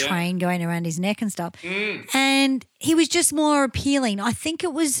 with the train going around his neck and stuff. And he was just more appealing. I think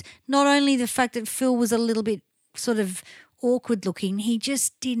it was not only the fact that Phil was a little bit sort of awkward looking, he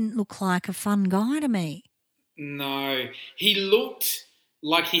just didn't look like a fun guy to me. No, he looked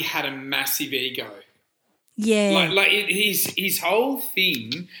like he had a massive ego. Yeah. Like his whole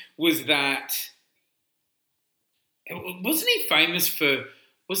thing was that wasn't he famous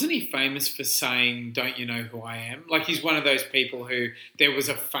for saying, "Don't you know who I am?" Like, he's one of those people who there was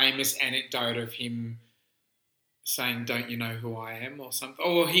a famous anecdote of him saying, "Don't you know who I am?" or something.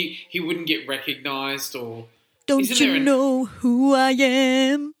 Or he wouldn't get recognised, or don't you know who I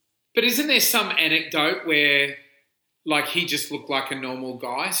am? But isn't there some anecdote where, like, he just looked like a normal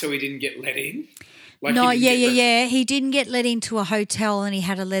guy, so he didn't get let in? Like, no, he didn't get let into a hotel and he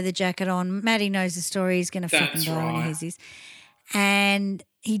had a leather jacket on. Maddie knows the story. He's going to fucking die when he hears this. And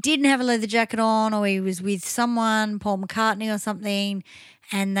he didn't have a leather jacket on, or he was with someone, Paul McCartney or something,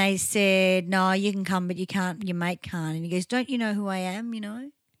 and they said, no, you can come, but you can't, your mate can't. And he goes, don't you know who I am, you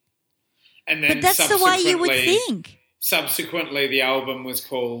know? And then but that's the way you would think. Subsequently, the album was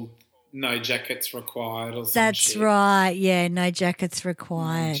called No Jackets Required or something. That's right, yeah, No Jackets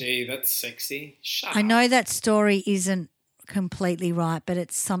Required. Oh, gee, that's sexy. Shut up. I know that story isn't completely right, but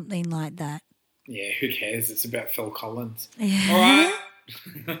it's something like that. Yeah, who cares? It's about Phil Collins. Yeah.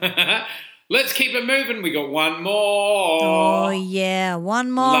 All right. Let's keep it moving. We got one more. Oh, yeah,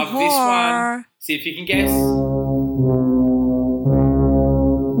 one more. Love this one. See if you can guess.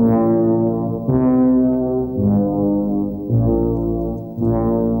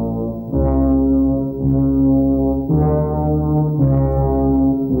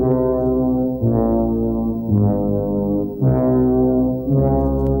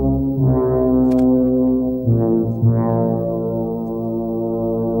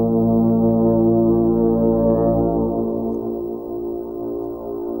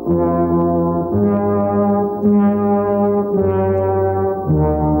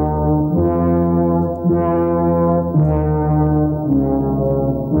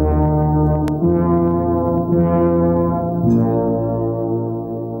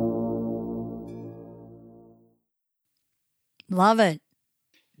 Love it.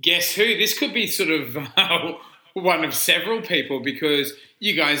 guess who? This could be sort of one of several people because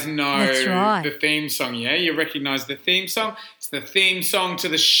you guys know That's right. the theme song, yeah? You recognise the theme song? It's the theme song to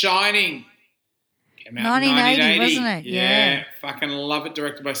The Shining. Came out in 1980, wasn't it? Yeah. Fucking love it.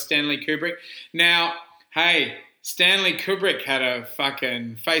 Directed by Stanley Kubrick. Now, hey, Stanley Kubrick had a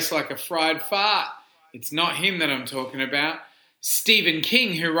fucking face like a fried fart. It's not him that I'm talking about. Stephen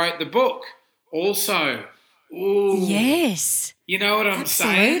King, who wrote the book, also. Ooh. Yes. You know what I'm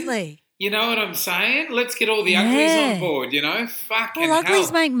saying? Absolutely. You know what I'm saying? Let's get all the uglies on board, you know? Fucking Well, uglies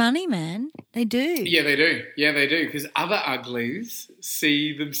hell. make money, man. They do. Yeah, they do. Yeah, they do. Because other uglies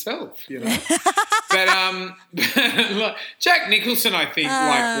see themselves, you know? but Jack Nicholson, I think,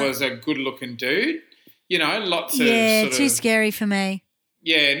 was a good-looking dude. You know, lots of sort too of... scary for me.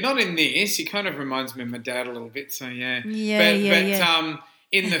 Yeah, not in this. He kind of reminds me of my dad a little bit, so yeah. Yeah.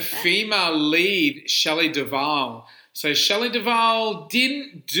 In the female lead, Shelley Duvall. So Shelley Duvall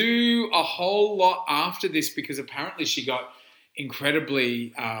didn't do a whole lot after this because apparently she got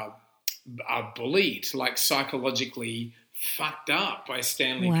incredibly bullied, like psychologically fucked up by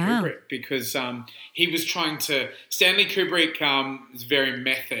Stanley Kubrick because he was trying to... Stanley Kubrick is very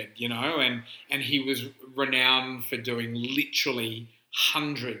method, you know, and he was renowned for doing literally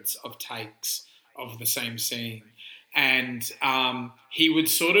hundreds of takes of the same scene. And he would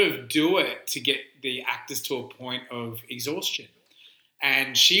sort of do it to get the actors to a point of exhaustion.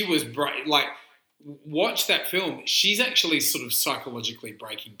 And she was, like, watch that film. She's actually sort of psychologically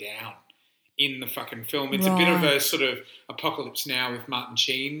breaking down in the fucking film. It's a bit of a sort of Apocalypse Now with Martin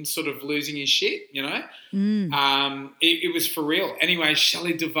Sheen sort of losing his shit, you know? It was for real. Anyway,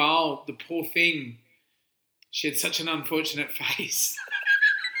 Shelley Duvall, the poor thing, she had such an unfortunate face.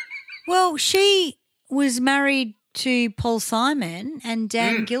 Well, she was married to Paul Simon and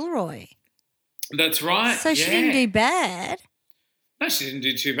Dan Gilroy. That's right. So she didn't do bad. No, she didn't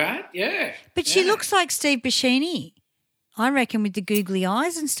do too bad. Yeah. But she looks like Steve Buscemi, I reckon, with the googly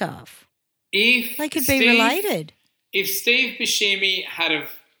eyes and stuff. If they could be related. If Steve Buscemi had have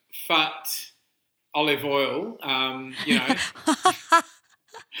fucked Olive Oil, you know,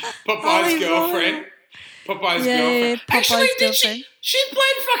 Popeye's girlfriend. Popeye's girlfriend. Actually, did she? She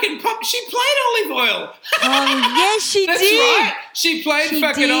played fucking She played Olive Oil. Oh, yes, she That's did. Right. She played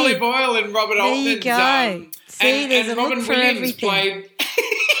fucking Olive Oil in Robert Altman's. There you go. See, there's and a Robin look for Williams everything. played.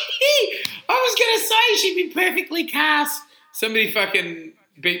 I was gonna say she'd be perfectly cast. Somebody fucking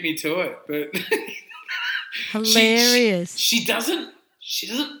beat me to it, but hilarious. She doesn't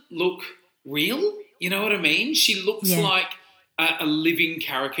look real. You know what I mean? She looks like a living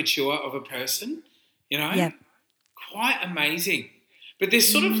caricature of a person. You know? Yep. Quite amazing. But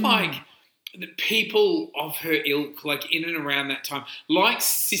there's sort of like the people of her ilk, like in and around that time, like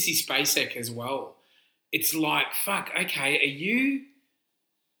Sissy Spacek as well. It's like, fuck, okay, are you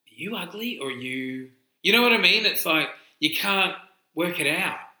ugly or are you... You know what I mean? It's like you can't work it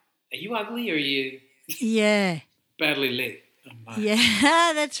out. Are you ugly or are you badly lit? Oh,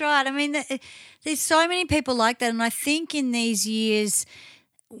 yeah, that's right. I mean, there's so many people like that, and I think in these years...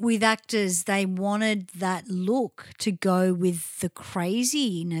 with actors, they wanted that look to go with the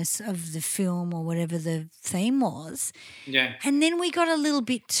craziness of the film or whatever the theme was. Yeah. And then we got a little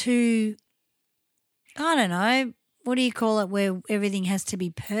bit too, I don't know, what do you call it, where everything has to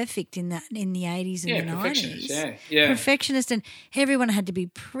be perfect in the 80s and the 90s. Yeah. Perfectionist, and everyone had to be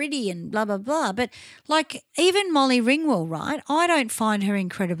pretty and blah, blah, blah. But like even Molly Ringwald, right, I don't find her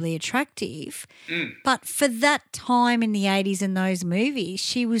incredibly attractive. But for that time in the 80s and those movies,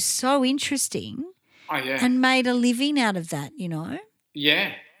 she was so interesting and made a living out of that, you know.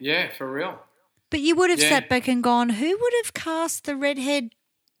 Yeah, for real. But you would have sat back and gone, who would have cast the redhead,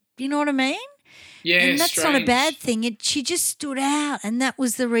 you know what I mean? Yeah, and that's not a bad thing. She just stood out, and that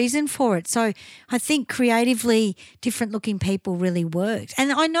was the reason for it. So I think creatively different-looking people really worked.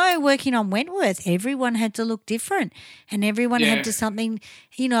 And I know working on Wentworth, everyone had to look different, and everyone had to something,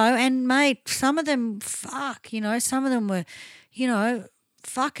 you know. And, mate, some of them, some of them were, you know,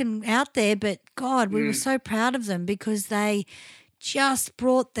 fucking out there. But, God, we were so proud of them because they just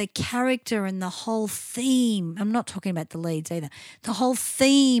brought the character and the whole theme. I'm not talking about the leads either. The whole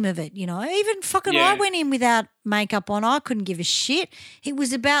theme of it, you know. Even fucking I went in without makeup on. I couldn't give a shit. It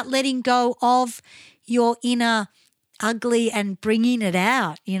was about letting go of your inner ugly and bringing it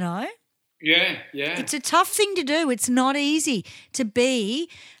out, you know. Yeah. It's a tough thing to do. It's not easy to be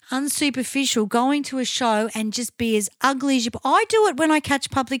unsuperficial, going to a show and just be as ugly as you. I do it when I catch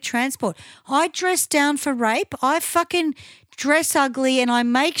public transport. I dress down for rape. I fucking dress ugly and I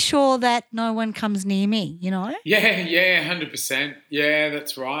make sure that no one comes near me, you know? Yeah, 100%. Yeah,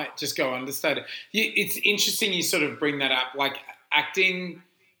 that's right. Just go understated. It's interesting you sort of bring that up. Like acting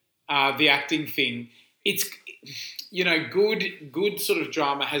the acting thing. It's, good sort of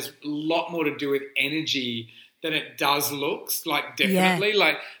drama has a lot more to do with energy than it does looks. Like, definitely.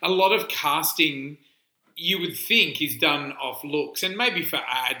 Like, a lot of casting you would think is done off looks, and maybe for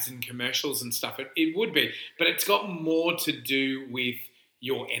ads and commercials and stuff it would be, but it's got more to do with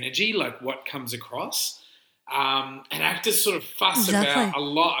your energy, like what comes across. And actors sort of fuss about a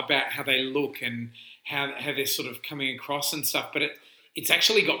lot about how they look and how they're sort of coming across and stuff, but it's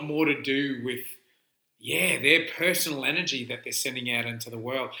actually got more to do with their personal energy that they're sending out into the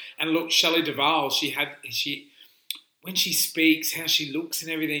world. And look, Shelley Duvall, when she speaks, how she looks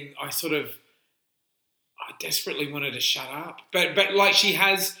and everything, I desperately wanted to shut up. But like she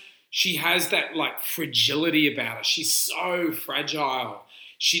has that like fragility about her. She's so fragile.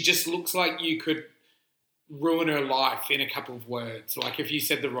 She just looks like you could ruin her life in a couple of words. Like if you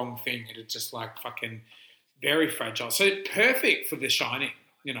said the wrong thing, it'd just like fucking very fragile. So perfect for The Shining,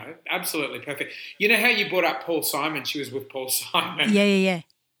 absolutely perfect. You know how you brought up Paul Simon? She was with Paul Simon. Yeah.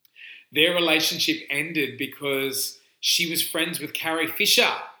 Their relationship ended because she was friends with Carrie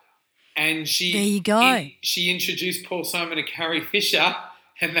Fisher. And there you go. She introduced Paul Simon to Carrie Fisher,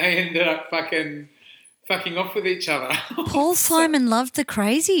 and they ended up fucking off with each other. Paul Simon loved the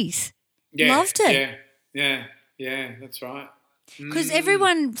Crazies. Yeah, loved it. Yeah, that's right. Because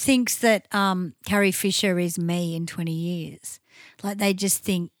everyone thinks that Carrie Fisher is me in 20 years. Like they just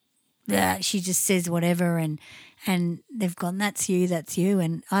think that she just says whatever and they've gone, that's you.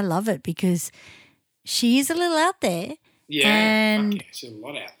 And I love it because she is a little out there. Yeah, and she's a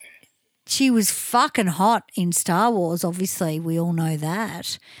lot out there. She was fucking hot in Star Wars, obviously. We all know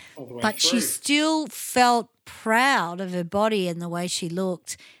that. All the way but through. She still felt proud of her body and the way she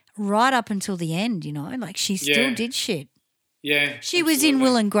looked right up until the end, Like she still did shit. Yeah. She was in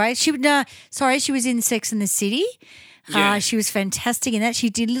Will and Grace. She was in Sex and the City. Yeah. She was fantastic in that. She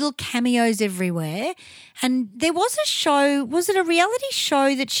did little cameos everywhere. And there was a show, was it a reality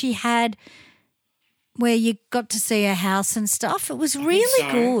show that she had where you got to see her house and stuff? It was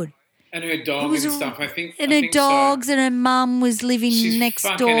really good. And her dog and stuff, I think. And her dogs and her mum was living next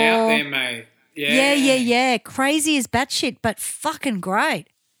door. She's fucking out there, mate. Yeah. Crazy as batshit, but fucking great.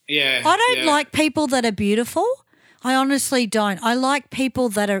 Yeah. I don't like people that are beautiful. I honestly don't. I like people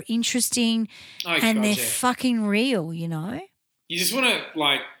that are interesting and they're fucking real, You just want to,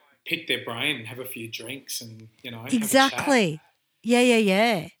 like, pick their brain and have a few drinks and, Exactly.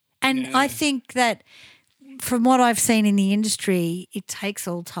 Yeah. And I think that from what I've seen in the industry, it takes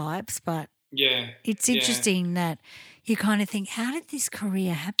all types, but it's interesting that you kind of think, how did this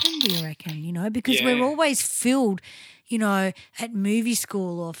career happen, do you reckon? Because we're always filled, at movie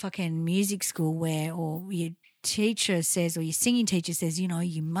school or fucking music school or your teacher says or your singing teacher says,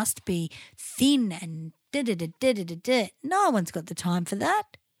 you must be thin and da-da-da-da-da-da. No one's got the time for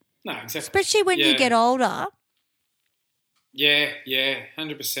that. No, exactly. Especially when you get older. Yeah,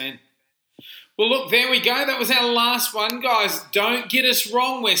 100%. Well, look, there we go. That was our last one, guys. Don't get us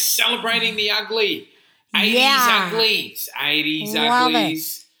wrong. We're celebrating the ugly. 80s uglies. 80s Love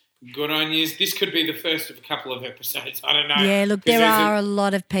uglies. Good on you. This could be the first of a couple of episodes. I don't know. Yeah, look, there are a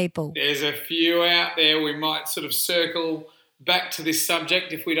lot of people. There's a few out there. We might sort of circle back to this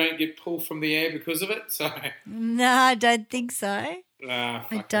subject if we don't get pulled from the air because of it. So no, I don't think so.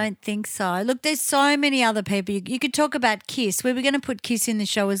 I don't think so. Look, there's so many other people. You could talk about Kiss. We were going to put Kiss in the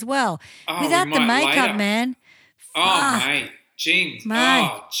show as well. Oh, without the makeup, later. man. Oh, mate. Jeans. Mate.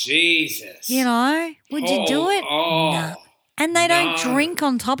 Oh, Jesus. Would you do it? No. And they don't drink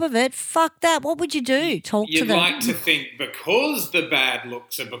on top of it. Fuck that. What would you do? Talk to them. You'd like to think because the bad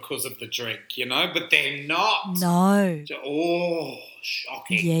looks are because of the drink, but they're not. No. Oh,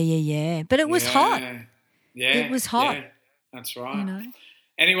 shocking. Yeah. But it was hot. Yeah. It was hot. Yeah. That's right.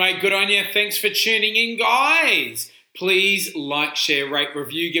 Anyway, good on you. Thanks for tuning in, guys. Please like, share, rate,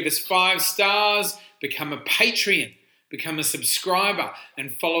 review. Give us 5 stars. Become a Patreon. Become a subscriber.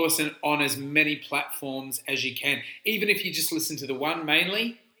 And follow us on as many platforms as you can. Even if you just listen to the one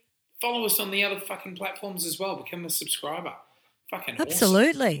mainly, follow us on the other fucking platforms as well. Become a subscriber. Fucking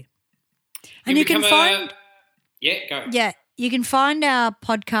Absolutely. Awesome. And you can find... Yeah, go. Yeah. You can find our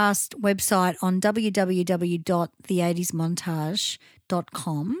podcast website on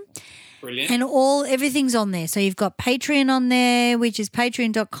www.the80smontage.com. Brilliant. And everything's on there. So you've got Patreon on there, which is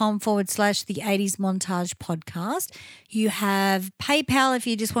patreon.com/the80s montage podcast. You have PayPal if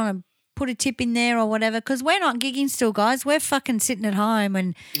you just want to put a tip in there or whatever, because we're not gigging still, guys. We're fucking sitting at home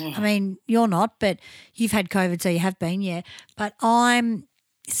and, I mean, you're not, but you've had COVID, so you have been, yeah. But I'm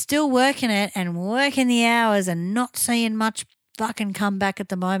still working it and working the hours and not seeing much fucking come back at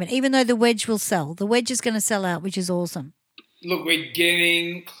the moment, even though the wedge will sell. The wedge is going to sell out, which is awesome. Look, we're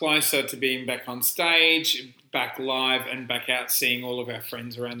getting closer to being back on stage, back live and back out seeing all of our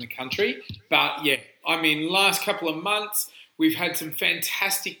friends around the country. But yeah, I mean, last couple of months, we've had some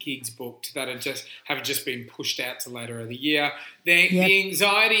fantastic gigs booked that have just been pushed out to later of the year. The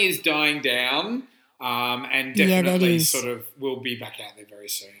anxiety is dying down, and definitely sort of we'll be back out there very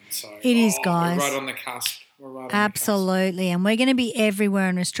soon. So it is, guys. We're right on the cusp. Absolutely, and we're going to be everywhere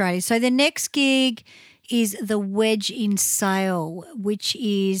in Australia. So the next gig is the Wedge in Sale, which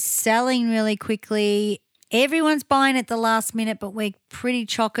is selling really quickly. Everyone's buying at the last minute, but we're pretty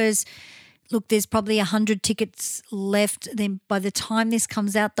chockers. Look, there's probably 100 tickets left. Then by the time this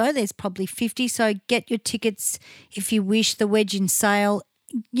comes out, though, there's probably 50. So get your tickets if you wish. The Wedge in Sale.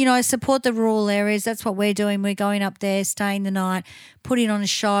 You know, support the rural areas. That's what we're doing. We're going up there, staying the night, putting on a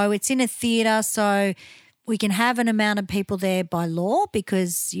show. It's in a theatre, so we can have an amount of people there by law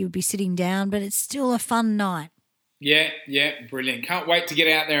because you'll be sitting down, but it's still a fun night. Yeah, brilliant. Can't wait to get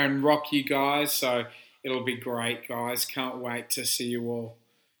out there and rock you guys. So it'll be great, guys. Can't wait to see you all.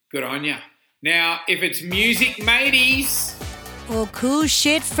 Good on ya. Now, if it's music mateys or cool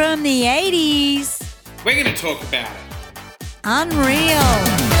shit from the 80s, we're going to talk about it.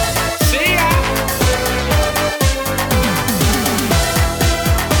 Unreal.